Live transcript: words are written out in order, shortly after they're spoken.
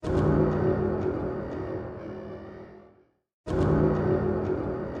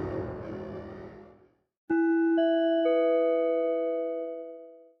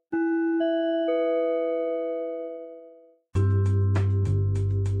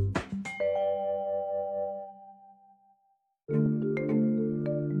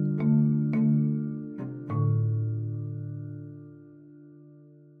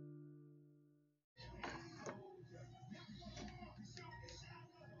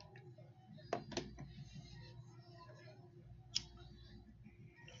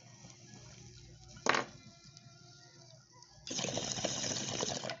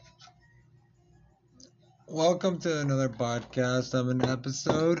welcome to another podcast of an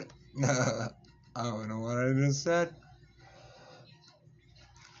episode. I don't know what I just said.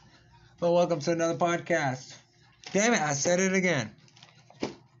 But welcome to another podcast. Damn it, I said it again.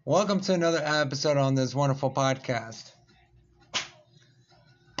 Welcome to another episode on this wonderful podcast.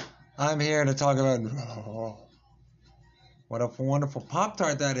 I'm here to talk about what a wonderful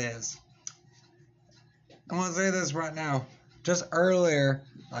Pop-Tart that is. I want to say this right now. Just earlier,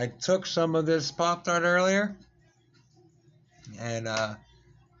 I took some of this Pop-Tart earlier. And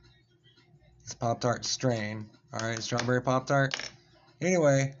it's Pop-Tart strain. Alright, strawberry Pop-Tart.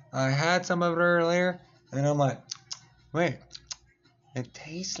 Anyway, I had some of it earlier. And I'm like, wait. It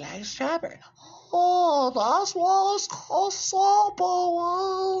tastes like strawberry. Oh, that's what's possible.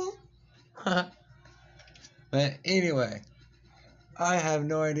 But anyway, I have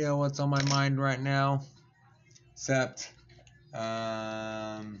no idea what's on my mind right now. Except, it's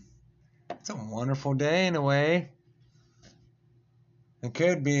a wonderful day in a way. It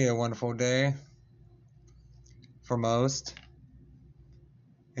could be a wonderful day for most.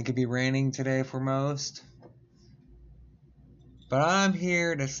 It could be raining today for most. But I'm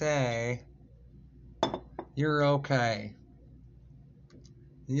here to say, you're okay.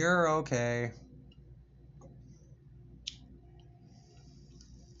 You're okay.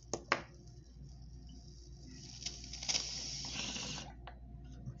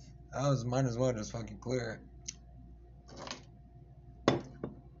 Might as well just fucking clear it.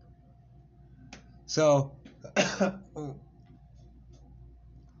 So,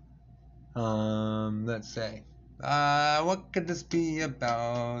 let's say, what could this be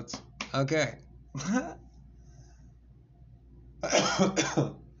about? Okay.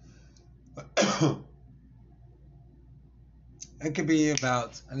 It could be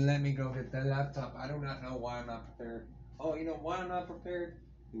about, and let me go get the laptop. I do not know why I'm not prepared. Oh, you know why I'm not prepared?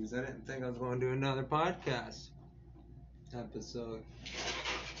 Because I didn't think I was going to do another podcast episode.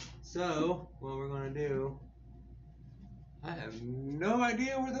 So, what we're going to do, I have no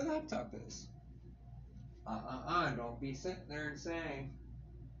idea where the laptop is. Don't be sitting there and saying,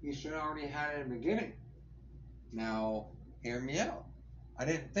 you should already had it in the beginning. Now, hear me out. I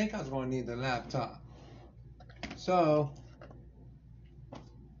didn't think I was going to need the laptop. So,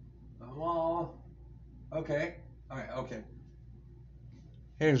 okay. Alright, okay.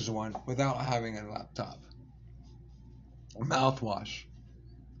 Here's one without having a laptop. Mouthwash.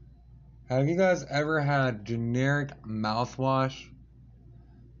 Have you guys ever had generic mouthwash?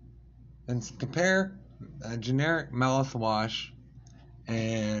 And compare a generic mouthwash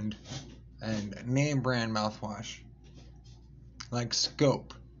and name brand mouthwash. Like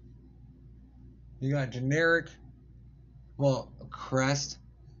Scope. You got generic, Crest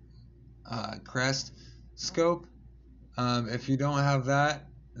Scope. If you don't have that,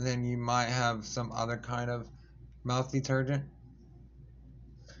 then you might have some other kind of mouth detergent.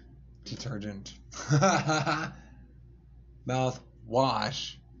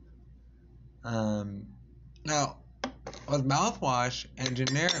 Mouthwash. Now, with mouthwash and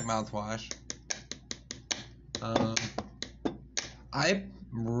generic mouthwash, I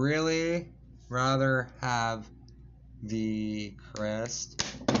really rather have the Crest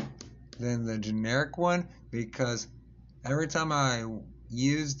than the generic one, because every time I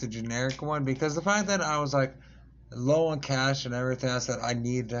used the generic one, because the fact that I was like low on cash and everything, I said I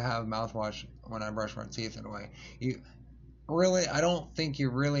need to have mouthwash when I brush my teeth in a way. I don't think you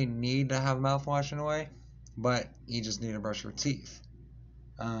really need to have mouthwash in a way, but you just need to brush your teeth.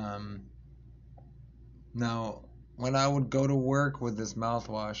 Now, when I would go to work with this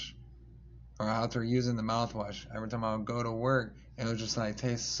mouthwash, or after using the mouthwash, every time I would go to work, it would just like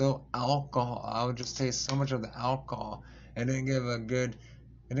taste so alcohol. I would just taste so much of the alcohol. It didn't give a good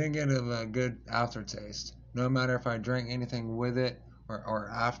aftertaste. No matter if I drank anything with it or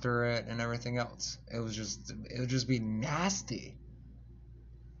after it and everything else. It would just be nasty.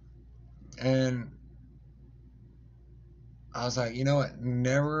 And I was like, you know what?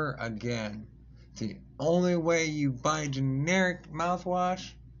 Never again. The only way you buy generic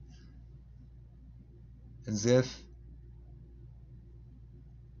mouthwash is if,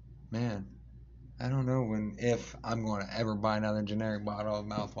 man, I don't know if I'm going to ever buy another generic bottle of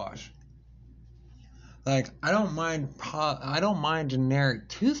mouthwash. Like, I don't mind generic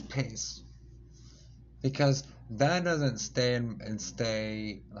toothpaste, because that doesn't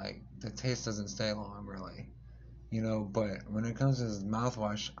stay like, the taste doesn't stay long, really. But when it comes to this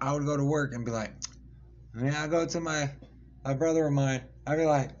mouthwash, I would go to work and be like, I go to my brother of mine, I'd be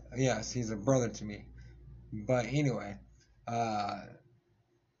like, yes, he's a brother to me. But anyway, I'll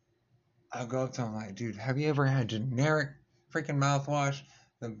go up to him like, dude, have you ever had generic freaking mouthwash?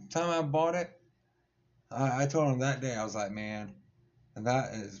 The time I bought it, I told him that day, I was like, man,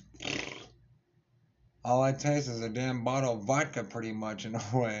 that is all I taste is a damn bottle of vodka, pretty much in a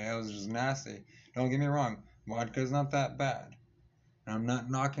way. It was just nasty. Don't get me wrong, vodka's not that bad. And I'm not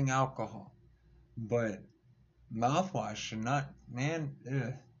knocking alcohol, but mouthwash should not, man.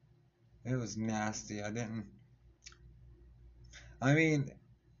 Ugh, it was nasty. I didn't. I mean,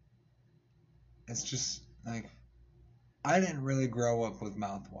 it's just like I didn't really grow up with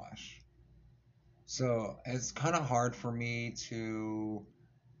mouthwash, so it's kind of hard for me to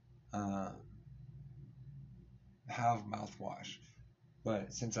uh, have mouthwash.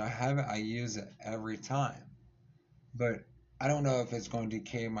 But since I have it, I use it every time. But I don't know if it's going to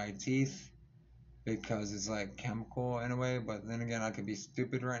decay my teeth because it's like chemical in a way. But then again, I could be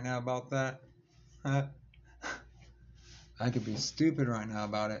stupid right now about that. I could be stupid right now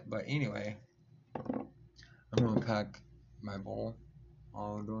about it. But anyway, I'm gonna pack my bowl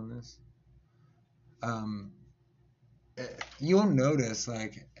while I'm doing this. Um, you'll notice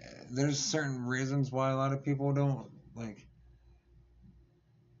like there's certain reasons why a lot of people don't like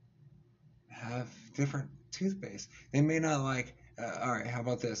have different toothpaste. They may not like. All right, how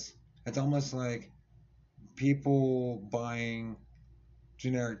about this? It's almost like people buying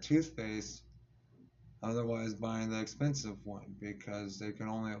generic toothpaste, otherwise buying the expensive one because they can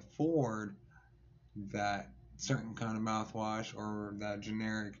only afford that certain kind of mouthwash or that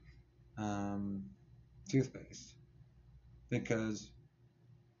generic um, toothpaste. Because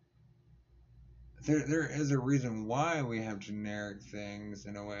there is a reason why we have generic things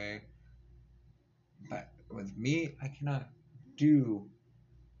in a way, but with me, I cannot do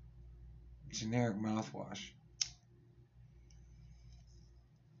generic mouthwash.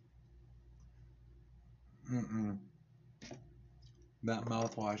 Mm-mm. That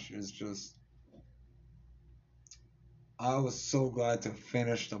mouthwash is just. I was so glad to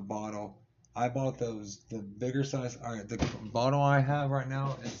finish the bottle. I bought the bigger size. All right, the bottle I have right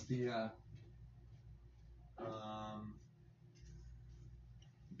now is um,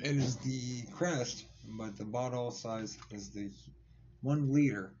 it is the Crest, but the bottle size is the 1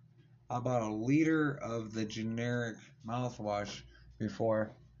 liter. I bought a liter of the generic mouthwash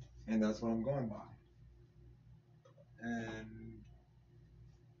before, and that's what I'm going by. And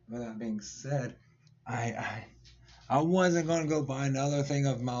with that being said, I I, I wasn't going to go buy another thing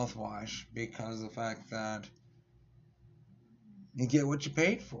of mouthwash because of the fact that you get what you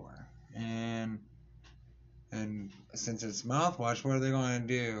paid for. And since it's mouthwash, what are they going to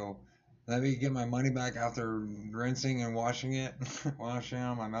do? Let me get my money back after rinsing and washing it, washing it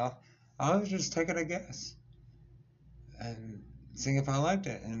on my mouth. I was just taking a guess and seeing if I liked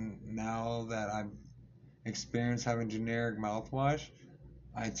it. And now that I've experienced having generic mouthwash,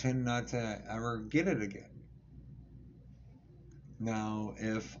 I tend not to ever get it again. Now,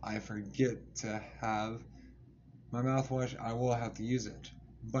 if I forget to have my mouthwash, I will have to use it,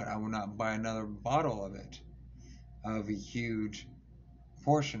 but I will not buy another bottle of a huge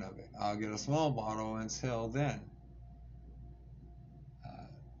portion of it. I'll get a small bottle until then. Uh,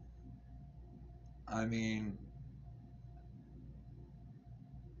 I mean,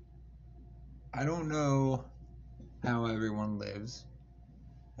 I don't know how everyone lives,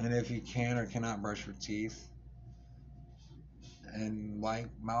 and if you can or cannot brush your teeth and like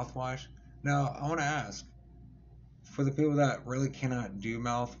mouthwash. Now, I want to ask for the people that really cannot do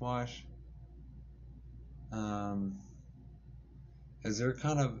mouthwash. Um, is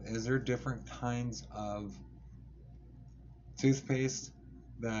there different kinds of toothpaste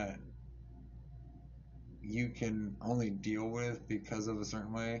that you can only deal with because of a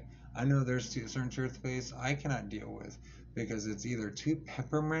certain way? I know there's certain toothpaste I cannot deal with because it's either too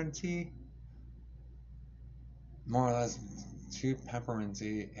pepperminty, more or less too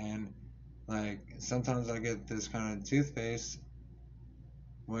pepperminty, and like sometimes I get this kind of toothpaste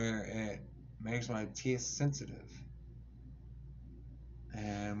where it makes my teeth sensitive,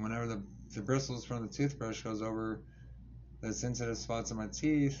 and whenever the bristles from the toothbrush goes over the sensitive spots of my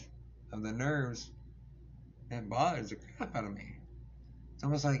teeth, of the nerves, it bothers the crap out of me. It's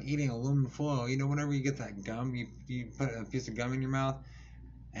almost like eating aluminum foil. You know, whenever you get that gum, you put a piece of gum in your mouth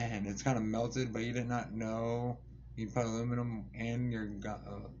and it's kind of melted, but you did not know you put aluminum in your gum.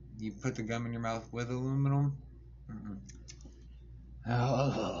 You put the gum in your mouth with aluminum. Mm-mm.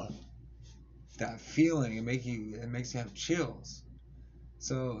 Oh, that feeling it makes you have chills.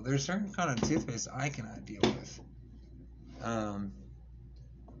 So there's certain kind of toothpaste I cannot deal with. Um,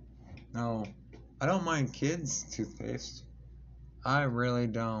 no, I don't mind kids' toothpaste. I really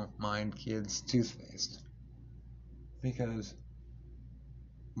don't mind kids' toothpaste because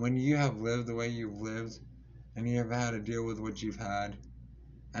when you have lived the way you've lived and you have had to deal with what you've had,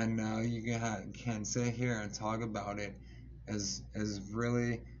 and now you can sit here and talk about it as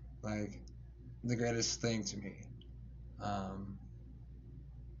really like the greatest thing to me. Um,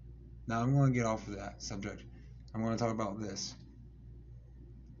 Now I'm going to get off of that subject. I'm going to talk about this.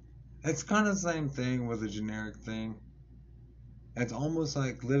 It's kind of the same thing with a generic thing. It's almost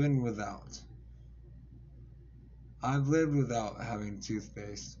like living without. I've lived without having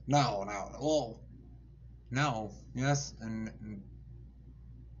toothpaste. No. Well, no. Yes and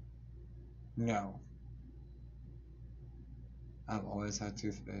no. I've always had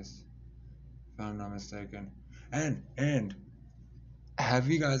toothpaste, if I'm not mistaken. And have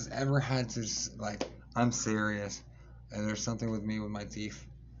you guys ever had to like? I'm serious. And there's something with me with my teeth.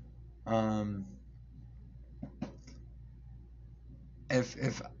 Um,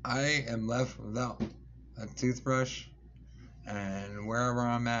 if I am left without a toothbrush and wherever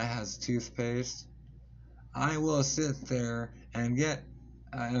I'm at has toothpaste, I will sit there and get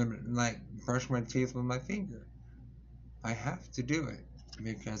like brush my teeth with my finger. I have to do it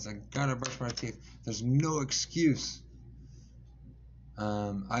because I gotta brush my teeth. There's no excuse.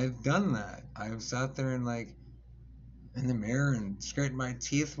 I've done that. I've sat there and like in the mirror and scraped my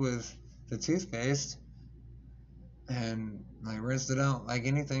teeth with the toothpaste and like rinsed it out like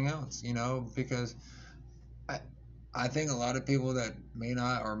anything else, because I I think a lot of people that may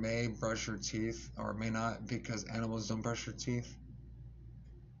not or may brush their teeth or may not because animals don't brush their teeth,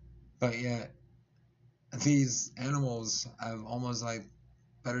 but yet these animals have almost like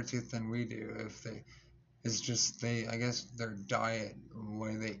better teeth than we do. If they, it's just they, I guess their diet, the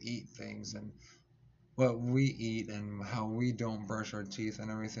way they eat things, and what we eat, and how we don't brush our teeth and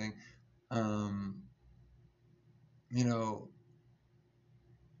everything. Um, you know,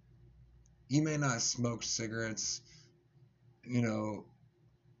 you may not smoke cigarettes, you know,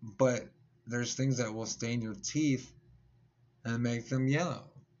 but there's things that will stain your teeth and make them yellow.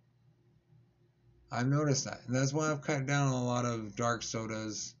 I've noticed that, and that's why I've cut down on a lot of dark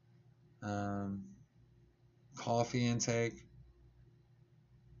sodas, um, coffee intake,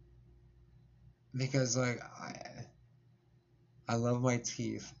 because like I love my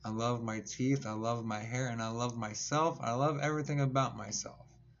teeth. I love my teeth. I love my hair, and I love myself. I love everything about myself.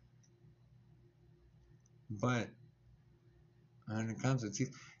 But when it comes to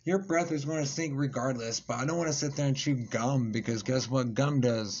teeth, your breath is going to stink regardless. But I don't want to sit there and chew gum because guess what gum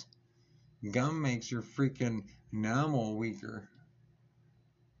does? Gum makes your freaking enamel weaker.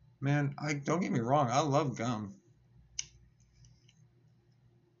 Man, I don't get me wrong. I love gum.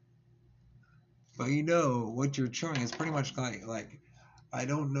 But what you're chewing is pretty much like I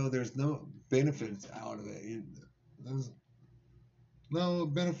don't know. There's no benefits out of it. There's no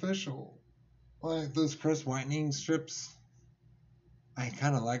beneficial. Like those crust whitening strips, I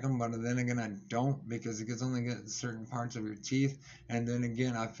kind of like them, but then again, I don't because it gets only get certain parts of your teeth. And then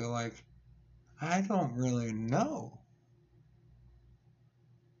again, I feel like I don't really know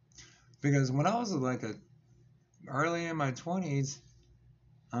because when I was like early in my 20s,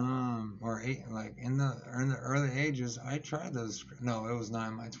 or like in the early ages, I tried those. No, it was not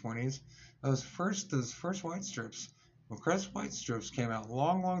in my 20s. Those first white strips. Well, Crest white strips came out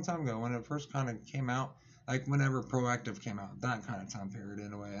long time ago when it first kind of came out. Like whenever Proactive came out, that kind of time period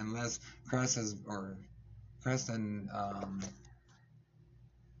in a way. Unless Crest and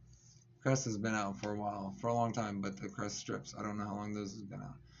Crest has been out for a while, for a long time. But the Crest strips, I don't know how long those has been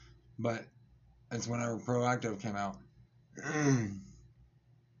out. But it's whenever Proactive came out.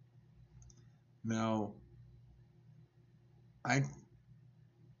 Now I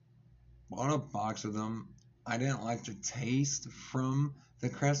bought a box of them. I didn't like the taste from the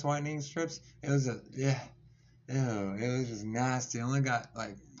crest whitening strips. It was it was just nasty. I only got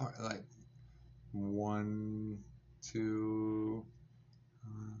like one, two,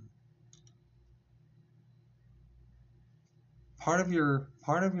 uh, part of your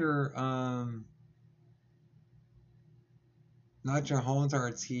not your whole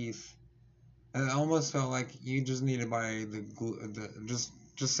entire teeth. It almost felt like you just need to buy the glue. Just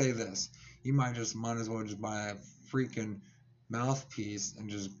say this. You might as well just buy a freaking mouthpiece and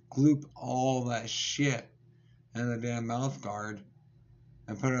just gloop all that shit in the damn mouth guard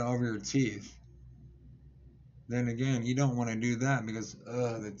and put it over your teeth. Then again, you don't want to do that because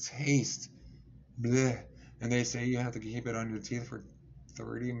the taste, bleh. And they say you have to keep it on your teeth for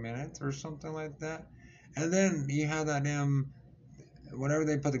 30 minutes or something like that. And then you have that damn whatever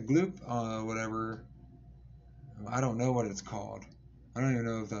they put the gloop, whatever. I don't know what it's called. I don't even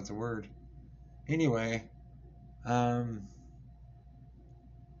know if that's a word. Anyway, um,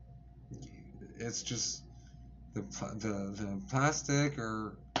 it's just the plastic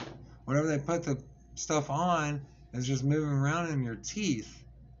or whatever they put the stuff on is just moving around in your teeth.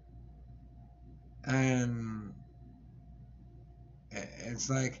 And it's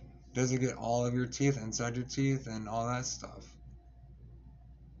like, does it get all of your teeth inside your teeth and all that stuff?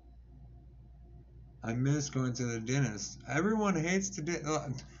 I miss going to the dentist. Everyone hates the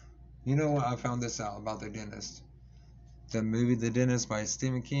dentist. You know what? I found this out about the dentist. The movie The Dentist by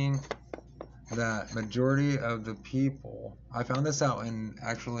Stephen King. That majority of the people, I found this out in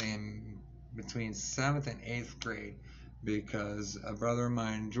between 7th and 8th grade, because a brother of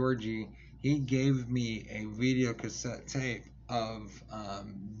mine, Georgie, he gave me a video cassette tape of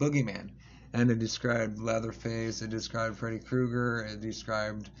Boogeyman, and it described Leatherface, it described Freddy Krueger, it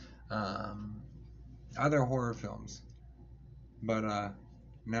described um, other horror films. But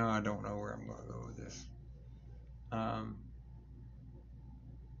now I don't know where I'm going to go with this. Um,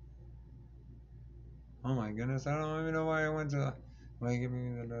 oh my goodness, I don't even know why I went to. Wait, give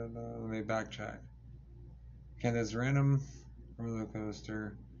me let me backtrack. Can this random roller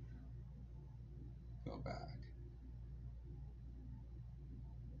coaster go back?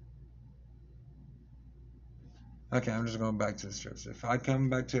 Okay, I'm just going back to the strips. If I come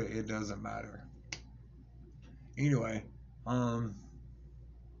back to it, it doesn't matter. Anyway, um,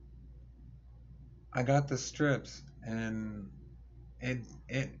 I got the strips and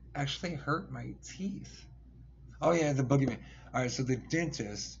it actually hurt my teeth. Oh yeah, the boogeyman. All right, so the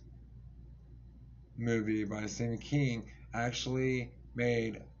dentist movie by Stephen King actually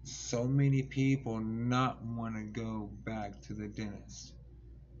made so many people not want to go back to the dentist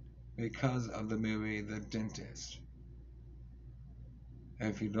because of the movie The Dentist.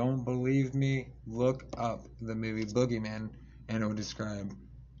 If you don't believe me, look up the movie Boogeyman, and it will describe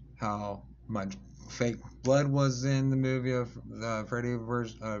how much fake blood was in the movie of Freddy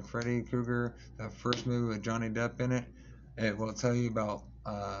Krueger, the first movie with Johnny Depp in it. It will tell you about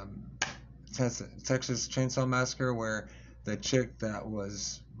Texas Chainsaw Massacre, where the chick that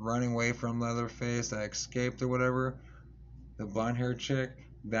was running away from Leatherface, that escaped or whatever, the blonde haired chick,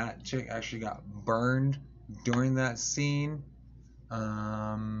 that chick actually got burned during that scene.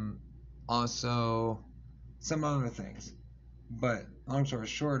 Um, Also, some other things. But long story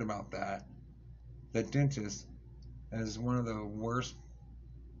short about that, the dentist is one of the worst.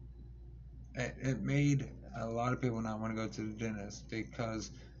 It made a lot of people not want to go to the dentist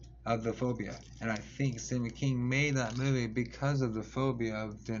because of the phobia. And I think Stephen King made that movie because of the phobia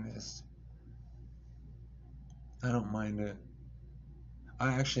of dentists. I don't mind it.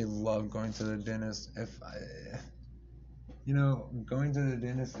 I actually love going to the dentist. Going to the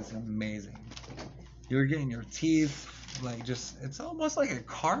dentist is amazing. You're getting your teeth, like, just, it's almost like a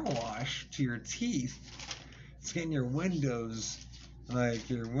car wash to your teeth. It's getting your windows, like,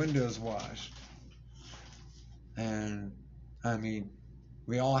 your windows washed. And, I mean,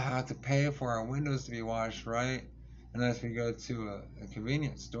 we all have to pay for our windows to be washed, right? Unless we go to a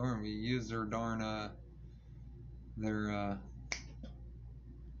convenience store and we use their darn, their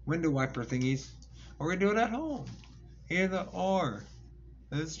window wiper thingies. Or we do it at home. Either or.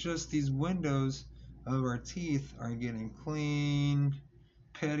 It's just these windows of our teeth are getting cleaned,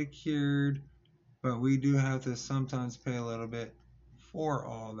 pedicured, but we do have to sometimes pay a little bit for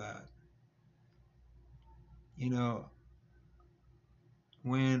all that. You know,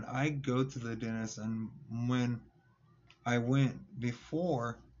 when I go to the dentist and when I went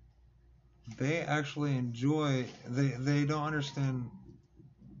before, they actually enjoy, they don't understand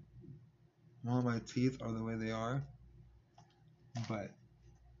why my teeth are the way they are, but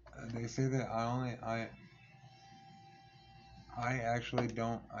they say that I actually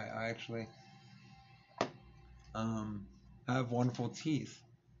don't, I actually um have wonderful teeth.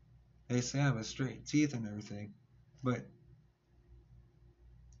 They say I have a straight teeth and everything, but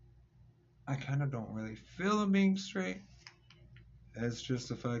I kind of don't really feel them being straight. It's just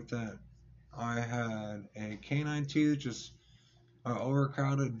the fact that I had a canine tooth, just an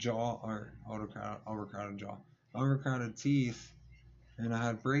overcrowded jaw, or overcrowded teeth, and I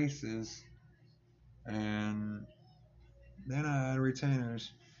had braces, and then I had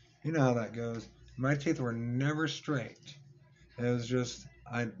retainers. You know how that goes. My teeth were never straight. It was just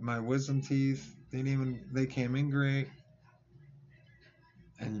my wisdom teeth. They came in great,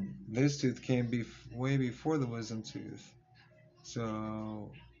 and this tooth came way before the wisdom tooth.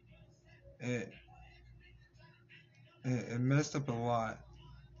 So it, it messed up a lot.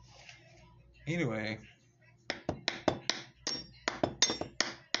 Anyway,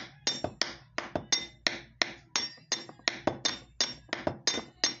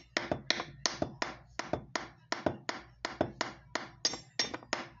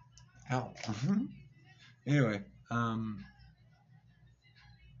 ow. Anyway,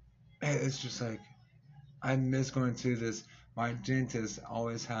 it's just like I miss going to this My dentist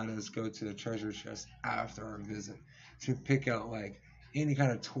always had us go to the treasure chest after our visit to pick out like any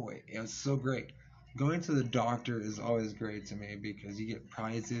kind of toy. It was so great. Going to the doctor is always great to me because you get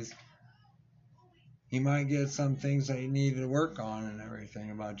prizes. You might get some things that you need to work on and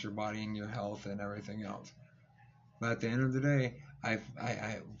everything about your body and your health and everything else. But at the end of the day,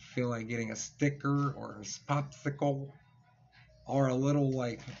 I feel like getting a sticker or a popsicle or a little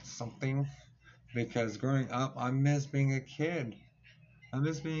like something because growing up, I miss being a kid. I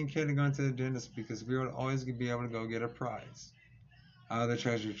miss being a kid and going to the dentist because we would always be able to go get a prize out of the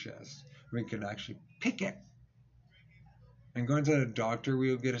treasure chest. We could actually pick it. And going to the doctor,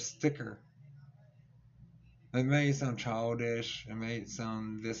 we would get a sticker. It may sound childish, it may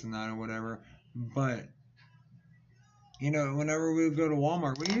sound this and that or whatever, but whenever we would go to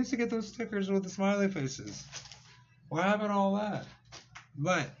Walmart, we used to get those stickers with the smiley faces. What happened to all that?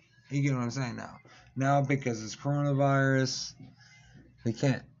 But you get what I'm saying now. Now because it's coronavirus, we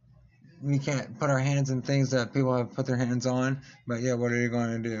can't put our hands in things that people have put their hands on. But yeah, what are you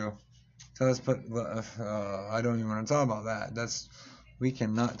going to do? So let's put. I don't even want to talk about that. We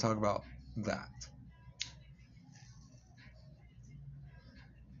cannot talk about that.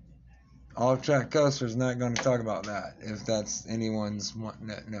 Off track coaster's not going to talk about that if that's anyone's. No,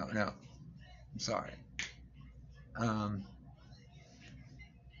 no, no. I'm sorry. Um,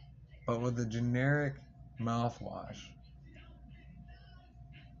 but with the generic mouthwash,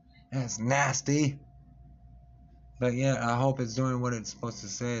 it's nasty. But yeah, I hope it's doing what it's supposed to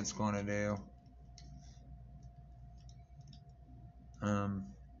say it's going to do. Um,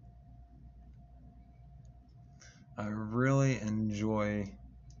 I really enjoy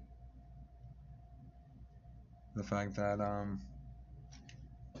the fact that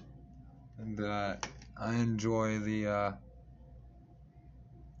I enjoy the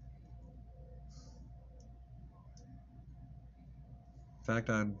fact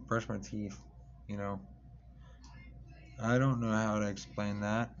I brush my teeth. You know, I don't know how to explain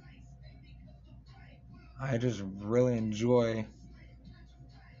that. I just really enjoy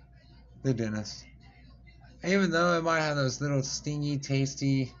the dentist, even though it might have those little stingy,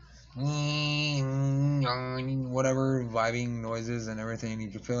 tasty, whatever vibing noises and everything. You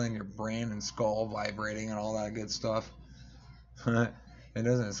can feel in your brain and skull vibrating and all that good stuff. It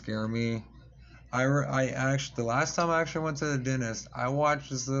doesn't scare me. I actually the last time I actually went to the dentist, I watched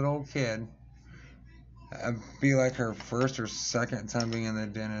this little kid be like her first or second time being in the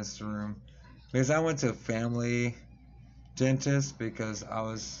dentist room because I went to a family dentist because I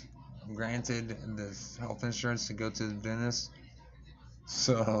was granted this health insurance to go to the dentist.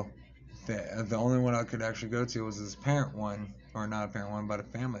 So the only one I could actually go to was this parent one, or not a parent one, but a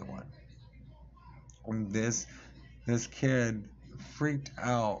family one. And this kid freaked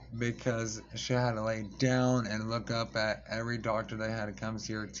out because she had to lay down and look up at every doctor that had to come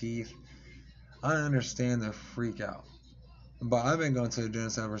see her teeth. I understand the freak out, but I've been going to the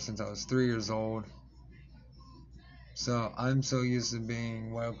dentist ever since I was 3 years old. So I'm so used to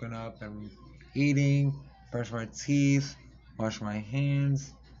being woken up and eating, brush my teeth, wash my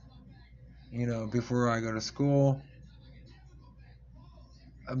hands, before I go to school.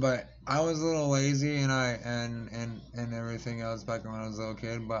 But I was a little lazy and and everything else back when I was a little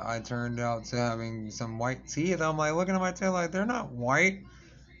kid. But I turned out to having some white teeth. I'm like looking at my teeth like they're not white.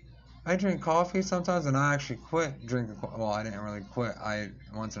 I drink coffee sometimes, and I actually quit drinking. Well, I didn't really quit. I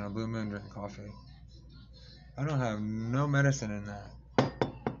once in a blue moon drink coffee. I don't have no medicine in that.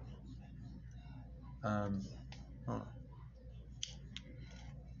 Um, huh.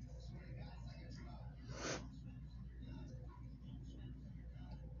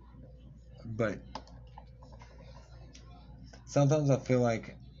 But sometimes I feel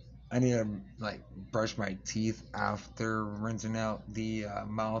like I need to like brush my teeth after rinsing out the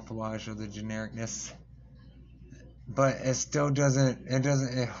mouthwash or the genericness. But it still doesn't. It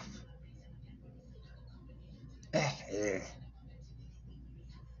doesn't.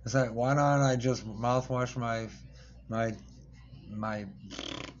 It's like why don't I just mouthwash my my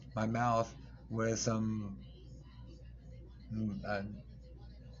my mouth with some uh,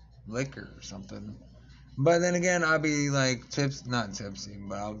 liquor or something. But then again, I'll be like not tipsy,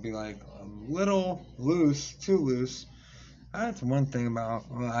 but I'll be like a little loose, too loose. That's one thing about,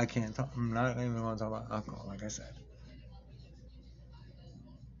 well, I can't talk, I'm not even want to talk about alcohol, like I said.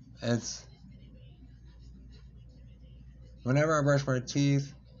 It's, whenever I brush my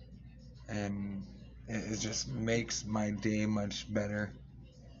teeth, and it just makes my day much better.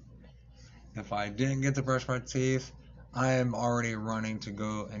 If I didn't get to brush my teeth, I am already running to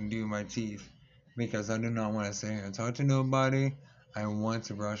go and do my teeth because I do not want to sit here and talk to nobody. I want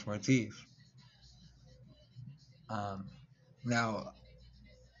to brush my teeth. Um, Now,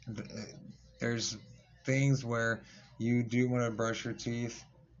 there's things where you do want to brush your teeth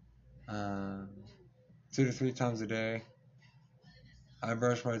um, 2 to 3 times a day. I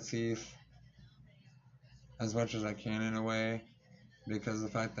brush my teeth as much as I can in a way because of the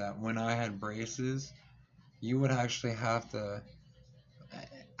fact that when I had braces, you would actually have to.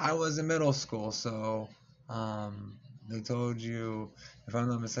 I was in middle school, so they told you, if I'm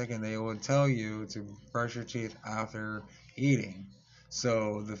not mistaken, they would tell you to brush your teeth after eating,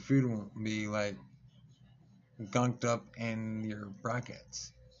 so the food won't be like gunked up in your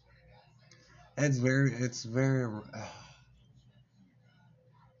brackets.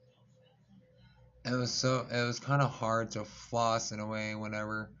 It was kind of hard to floss in a way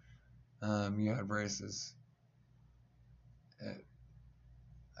whenever you had braces. It,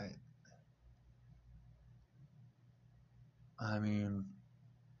 I, I mean,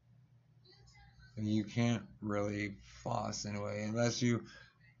 you can't really floss in a way unless you.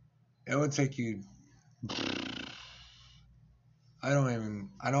 It would take you. I don't even.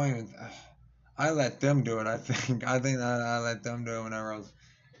 I let them do it. I think. I think that I let them do it whenever I was.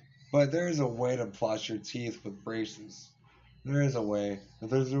 But there is a way to floss your teeth with braces. There is a way. If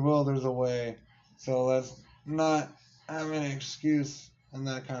there's a will, there's a way. So let's not have an excuse in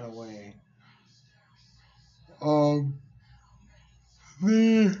that kind of way. Um,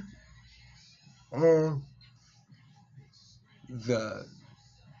 the uh, the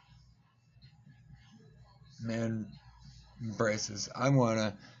man braces. I'm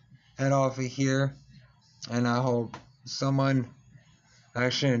gonna head off of here, and I hope someone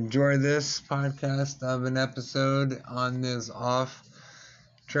actually enjoyed this podcast of an episode on this off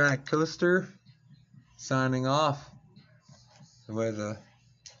track coaster. Signing off with a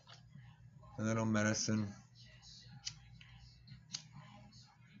little medicine.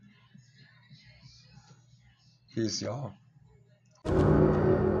 Peace, y'all.